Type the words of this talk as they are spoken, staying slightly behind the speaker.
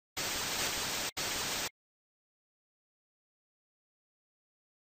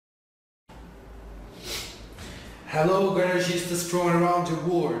Hello garagistas from around the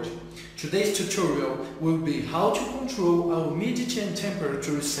world. Today's tutorial will be how to control a humidity and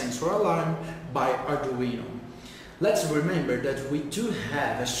temperature sensor alarm by Arduino. Let's remember that we do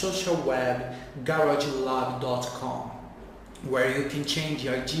have a social web, garagelab.com, where you can change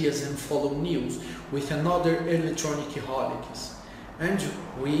ideas and follow news with another electronic holics. And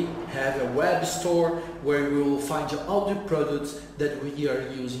we have a web store where you will find all the products that we are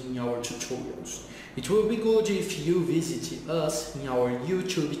using in our tutorials. It will be good if you visit us in our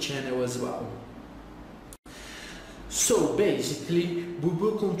YouTube channel as well. So basically, we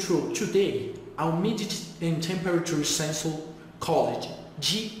will control today a humidity and temperature sensor called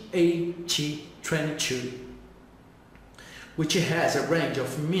GAT22, which has a range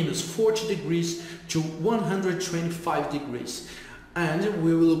of -40 degrees to 125 degrees, and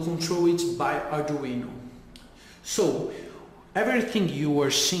we will control it by Arduino. So everything you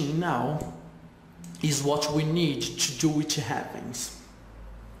are seeing now is what we need to do it happens.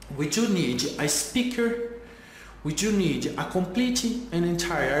 We do need a speaker, we do need a complete and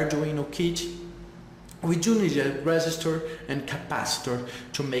entire Arduino kit, we do need a resistor and capacitor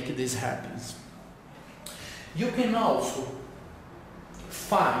to make this happen. You can also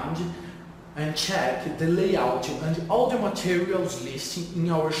find and check the layout and all the materials listed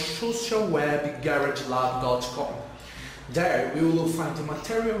in our social web garagelab.com. There we will find the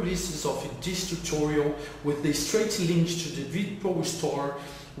material lists of this tutorial with the straight link to the virtual store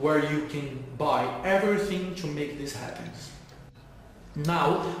where you can buy everything to make this happen.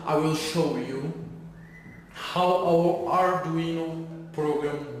 Now I will show you how our Arduino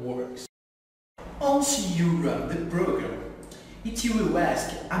program works. Once you run the program, it will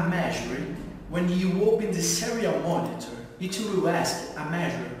ask a measure. When you open the serial monitor, it will ask a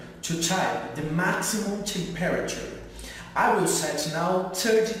measure to type the maximum temperature. I will set now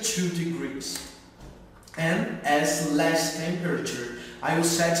 32 degrees, and as last temperature I will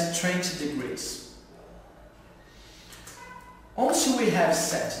set 20 degrees. Once we have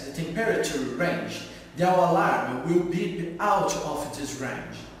set the temperature range, the alarm will beep out of this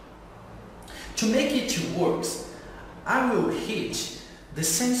range. To make it work, I will hit the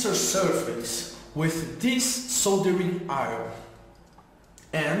sensor surface with this soldering iron,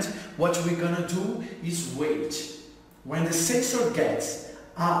 and what we're gonna do is wait. When the sensor gets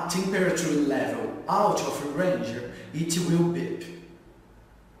a temperature level out of range, it will beep.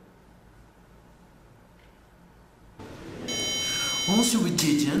 Once we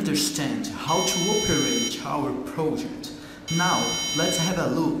did understand how to operate our project, now let's have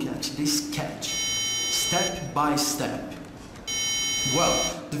a look at the sketch, step by step. Well,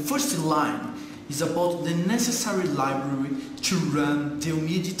 the first line is about the necessary library to run the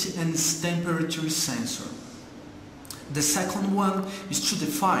humidity and temperature sensor. The second one is to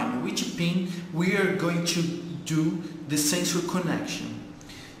define which pin we are going to do the sensor connection.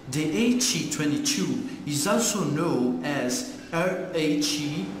 The AT22 is also known as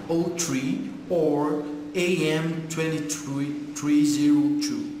RHE03 or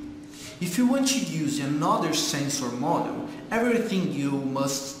AM2302. If you want to use another sensor model, everything you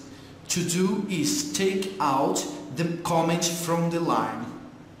must to do is take out the comment from the line.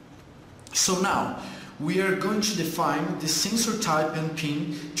 So now, we are going to define the sensor type and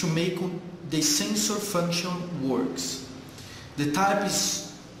pin to make the sensor function works. The type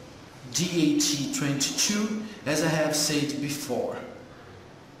is DAT22, as I have said before.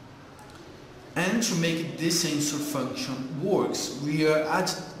 And to make this sensor function works, we are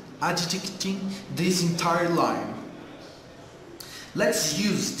adjecting this entire line. Let's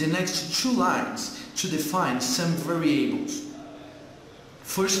use the next two lines to define some variables.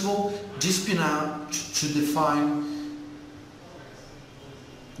 First of all, this pin out to define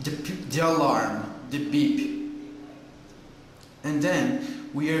the alarm, the beep. And then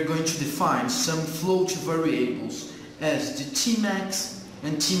we are going to define some float variables as the Tmax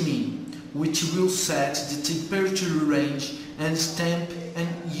and Tmin, which will set the temperature range and temp and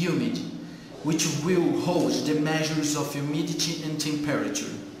humidity, which will hold the measures of humidity and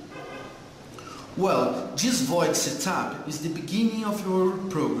temperature. Well, this void setup is the beginning of your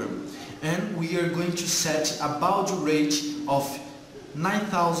program, and we are going to set a baud rate of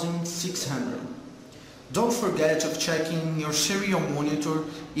 9600. Don't forget of checking your serial monitor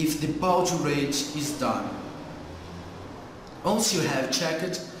if the baud rate is done. Once you have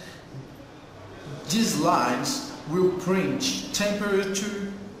checked, these lines will print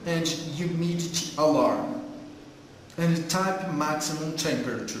temperature and humidity alarm and type maximum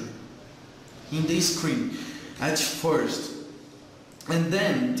temperature in the screen at first, and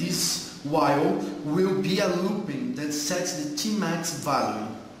then this while will be a looping that sets the Tmax value.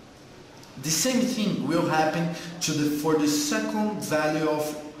 The same thing will happen for the second value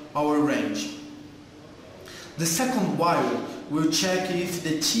of our range. The second while will check if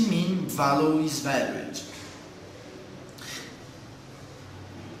the tmin value is valid.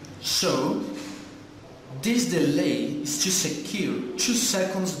 So, this delay is to secure 2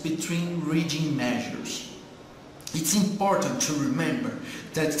 seconds between reading measures. It's important to remember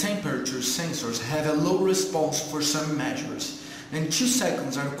that temperature sensors have a low response for some measures, and 2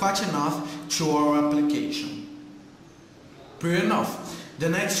 seconds are quite enough to our application. Pretty enough. The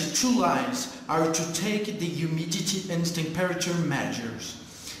next 2 lines are to take the humidity and temperature measures,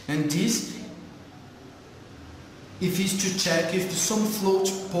 and this is to check if some float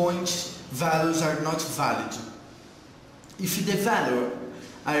point values are not valid. If the values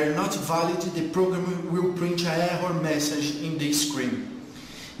are not valid, the program will print an error message in the screen.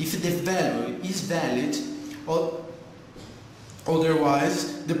 If the value is valid,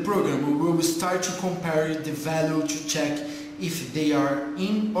 otherwise the program will start to compare the value to check if they are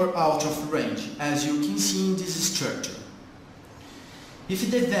in or out of range, as you can see in this structure. If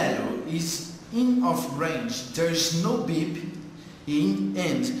the value is in of range, there is no beep in,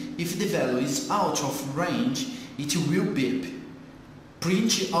 and if the value is out of range, it will beep.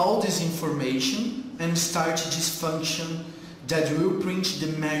 Print all this information and start this function that will print the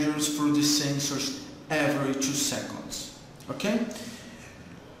measures for the sensors every 2 seconds. Okay?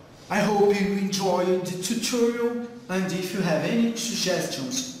 I hope you enjoyed the tutorial, and if you have any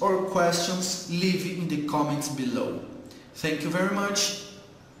suggestions or questions, leave it in the comments below. Thank you very much.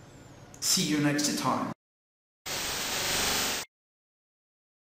 See you next time.